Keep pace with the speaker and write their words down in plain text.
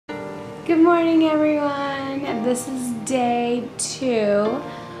Good morning, everyone. This is day 2.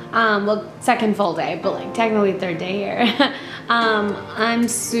 Well, second full day, but like technically third day here. I'm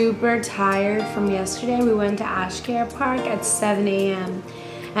super tired from yesterday. We went to Ashcare Park at 7 a.m.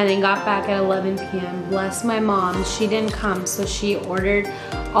 and then got back at 11 p.m. Bless my mom, she didn't come, so she ordered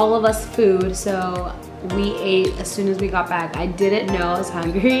all of us food, so we ate as soon as we got back. I didn't know I was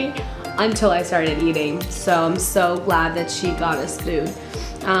hungry until I started eating, so I'm so glad that she got us food.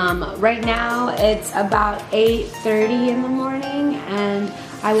 Right now it's about 8:30 in the morning and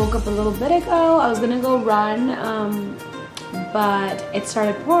I woke up a little bit ago. I was gonna go run, but it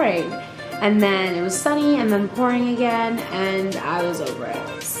started pouring and then it was sunny and then pouring again and I was over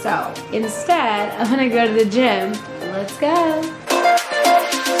it. So instead, I'm gonna go to the gym. Let's go.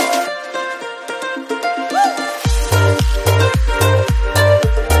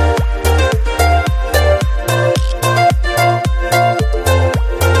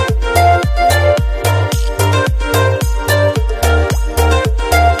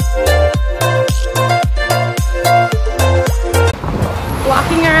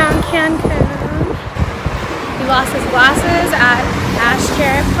 Walking around Cancun. He lost his glasses at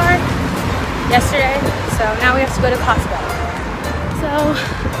Ashcare Park yesterday, so now we have to go to Costco. So,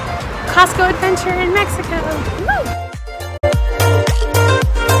 Costco adventure in Mexico. Woo!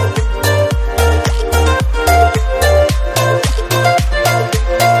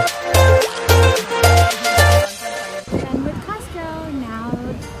 And with Costco, now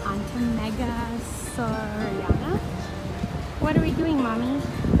onto Mega Soriana. What are we doing, Mommy?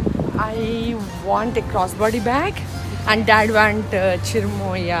 I want a crossbody bag and Dad want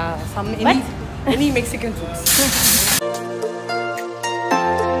chirmoya, any Mexican foods.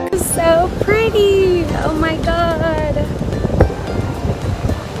 So pretty! Oh my god!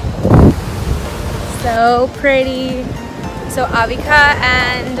 So pretty! So Avika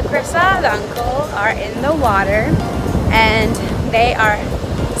and Krissa, the uncle, are in the water and they are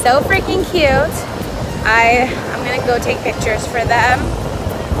so freaking cute. I'm gonna go take pictures for them.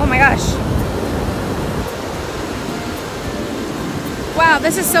 Oh my gosh. Wow,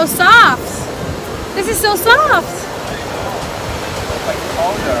 this is so soft. This is so soft.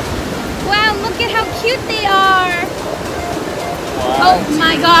 Wow, look at how cute they are. Oh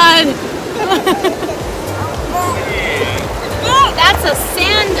my god. Oh, that's a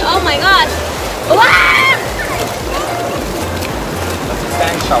sand. Oh my gosh. Wow! That's a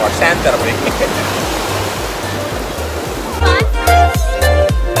sand shower, sand therapy.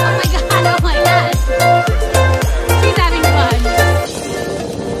 She's having fun.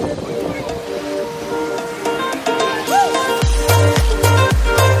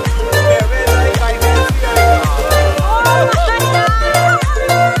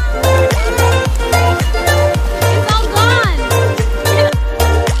 It's all gone.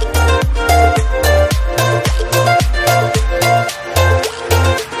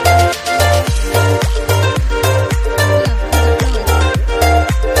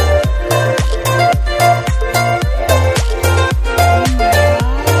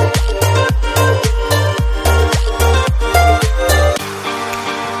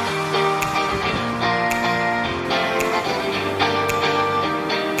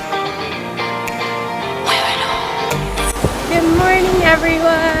 Good morning,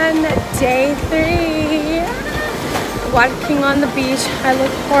 everyone. Day 3. Walking on the beach. I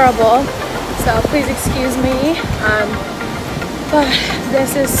look horrible, so please excuse me. But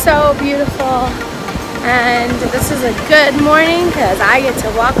this is so beautiful, and this is a good morning because I get to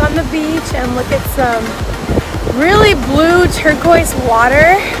walk on the beach and look at some really blue turquoise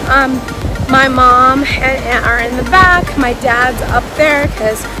water. My mom and aunt are in the back. My dad's up there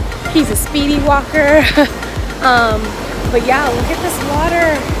because he's a speedy walker. But yeah, look at this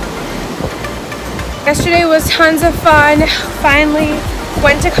water. Yesterday was tons of fun. Finally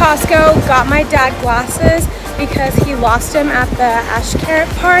went to Costco, got my dad glasses because he lost them at the Ashcare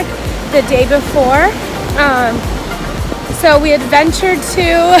Park the day before. So we adventured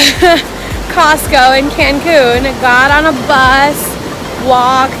to Costco in Cancun, got on a bus,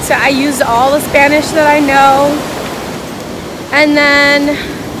 walked. I used all the Spanish that I know. And then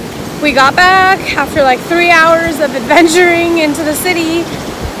we got back after like 3 hours of adventuring into the city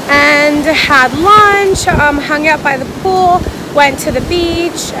and had lunch, hung out by the pool, went to the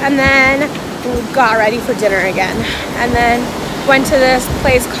beach, and then got ready for dinner again. And then went to this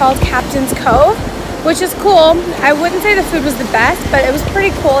place called Captain's Cove, which is cool. I wouldn't say the food was the best, but it was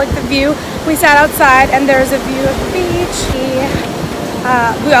pretty cool, like the view. We sat outside and there's a view of the beach.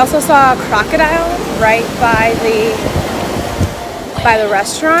 We also saw a crocodile right by the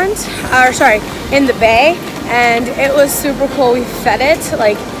restaurant, or sorry, in the bay, and it was super cool. We fed it,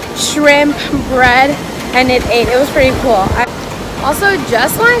 like shrimp, bread, and it ate. It was pretty cool. I also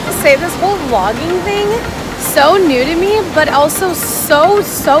just wanted to say this whole vlogging thing, so new to me, but also so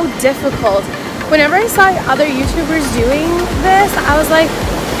difficult. Whenever I saw other YouTubers doing this, I was like,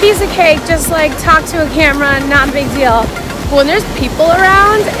 piece of cake, just like talk to a camera, not a big deal. But when there's people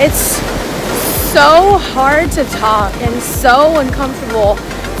around, it's so hard to talk and so uncomfortable,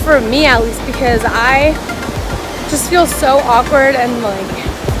 for me at least, because I just feel so awkward and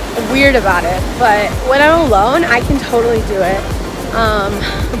like weird about it. But when I'm alone, I can totally do it.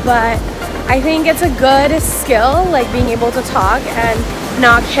 But I think it's a good skill, like being able to talk and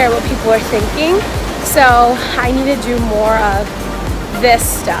not care what people are thinking. So I need to do more of this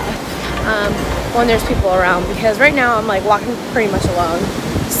stuff when there's people around, because right now I'm like walking pretty much alone,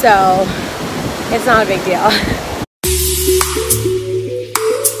 so it's not a big deal.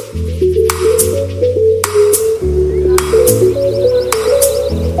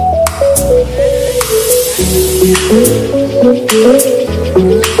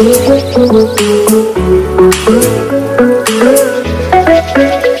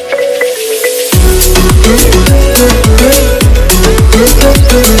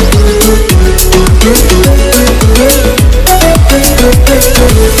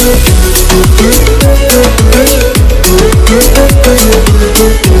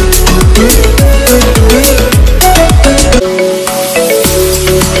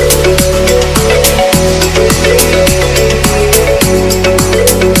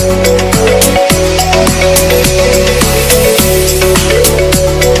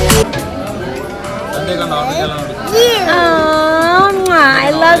 I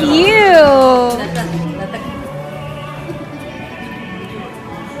love you.